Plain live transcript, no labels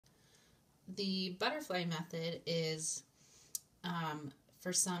the butterfly method is,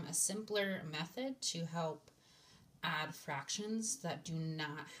 for some, a simpler method to help add fractions that do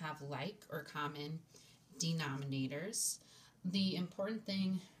not have like or common denominators. The important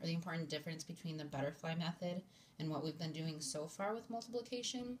thing, or the important difference between the butterfly method and what we've been doing so far with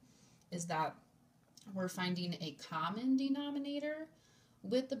multiplication is that we're finding a common denominator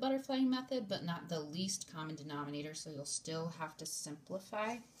with the butterfly method, but not the least common denominator, so you'll still have to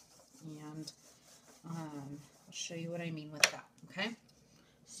simplify, and I'll show you what I mean with that, okay?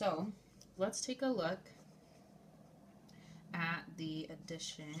 So let's take a look at the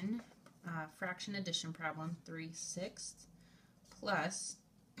addition, fraction addition problem, 3/6 plus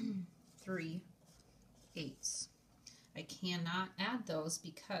 3/8. I cannot add those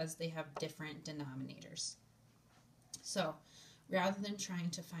because they have different denominators. So rather than trying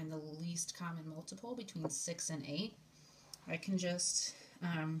to find the least common multiple between 6 and 8, I can just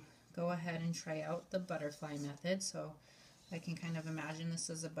go ahead and try out the butterfly method. So I can kind of imagine this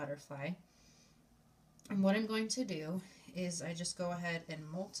as a butterfly. And what I'm going to do is I just go ahead and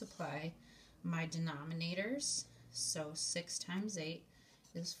multiply my denominators. So 6 times 8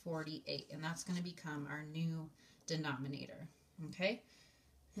 is 48, and that's going to become our new denominator, okay?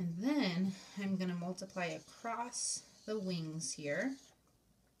 And then I'm going to multiply across the wings here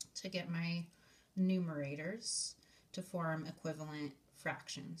to get my numerators to form equivalent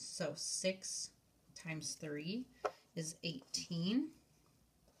fractions. So 6 times 3 is 18,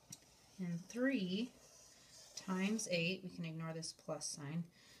 and 3 times 8, we can ignore this plus sign,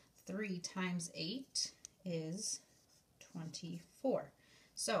 3 times 8 is 24.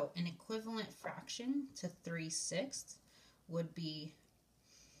 So an equivalent fraction to 3/6 would be,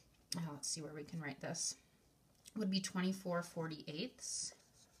 let's see where we can write this, would be 24/48.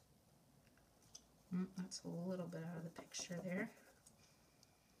 That's a little bit out of the picture there.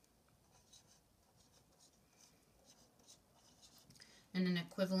 And an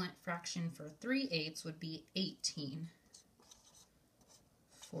equivalent fraction for 3/8 would be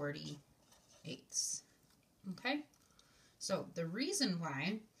 18/48. Okay? So the reason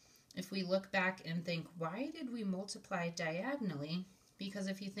why, if we look back and think, why did we multiply diagonally? Because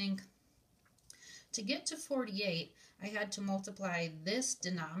if you think, to get to 48, I had to multiply this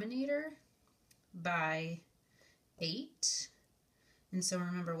denominator by 8. And so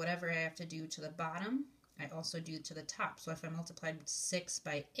remember, whatever I have to do to the bottom, I also do to the top. So if I multiplied 6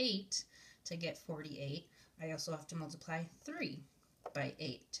 by 8 to get 48, I also have to multiply 3 by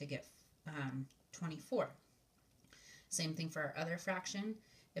 8 to get 24. Same thing for our other fraction.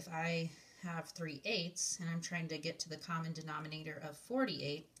 If I have 3/8 and I'm trying to get to the common denominator of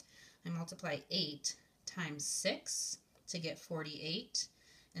 48, I multiply 8 times 6 to get 48.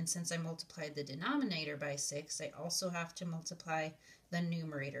 And since I multiplied the denominator by 6, I also have to multiply the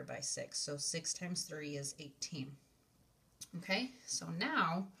numerator by 6. So 6 times 3 is 18. Okay, so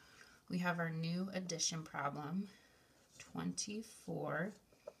now we have our new addition problem,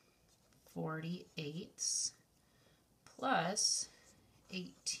 24/48 plus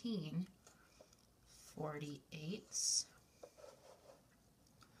 18/48.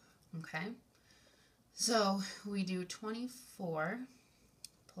 Okay, so we do 24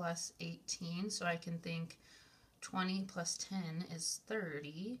 plus 18, so I can think 20 plus 10 is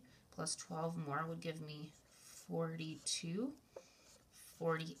 30, plus 12 more would give me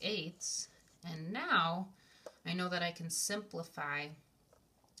 42/48. And now I know that I can simplify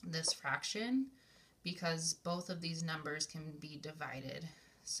this fraction because both of these numbers can be divided.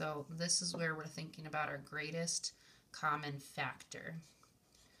 So this is where we're thinking about our greatest common factor.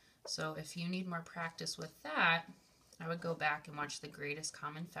 So if you need more practice with that, I would go back and watch the greatest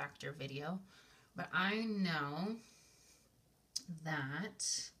common factor video. But I know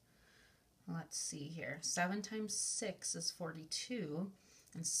that, let's see here, 7 times 6 is 42,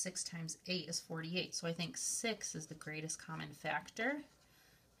 and 6 times 8 is 48. So I think 6 is the greatest common factor.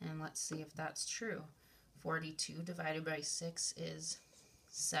 And let's see if that's true. 42 divided by 6 is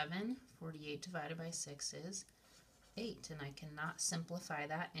 7. 48 divided by 6 is 8. And I cannot simplify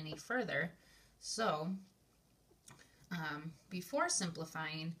that any further. So before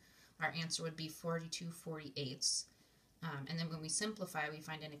simplifying, our answer would be 42/48. And then when we simplify, we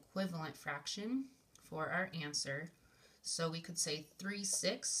find an equivalent fraction for our answer. So we could say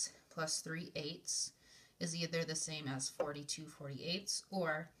 3/6 plus 3/8 is either the same as 42/48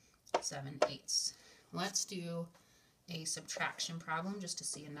 or 7/8. Let's do a subtraction problem just to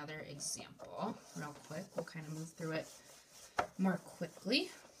see another example real quick. We'll kind of move through it more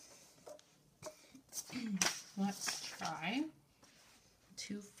quickly. Let's try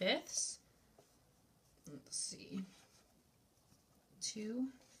 2/5. Let's see.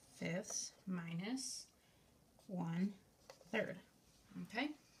 2/5 fifths minus 1/3.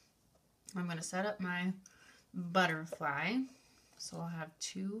 Okay, I'm going to set up my butterfly. So I'll have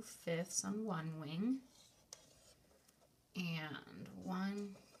 2/5 on one wing and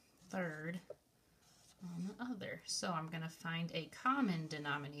 1/3 on the other. So I'm going to find a common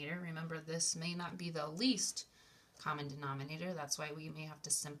denominator. Remember, this may not be the least common denominator. That's why we may have to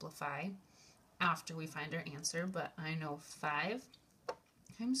simplify after we find our answer. But I know 5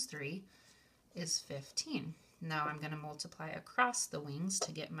 times 3 is 15. Now I'm going to multiply across the wings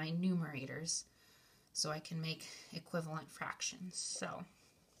to get my numerators so I can make equivalent fractions. So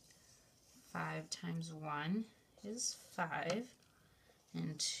 5 times 1 is 5,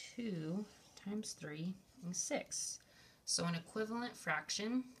 and 2 times 3 is 6. So an equivalent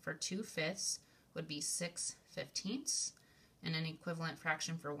fraction for 2/5 would be 6/15, and an equivalent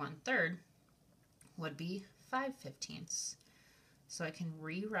fraction for 1/3 would be 5/15. So I can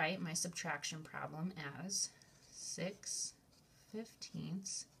rewrite my subtraction problem as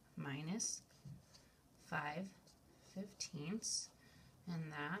 6/15 minus 5/15,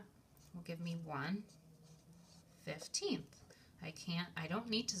 and that will give me 1/15. I don't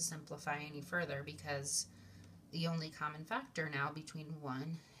need to simplify any further because the only common factor now between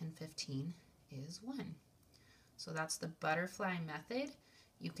 1 and 15 is 1. So that's the butterfly method.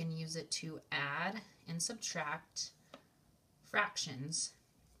 You can use it to add and subtract fractions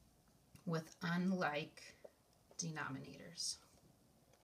with unlike denominators.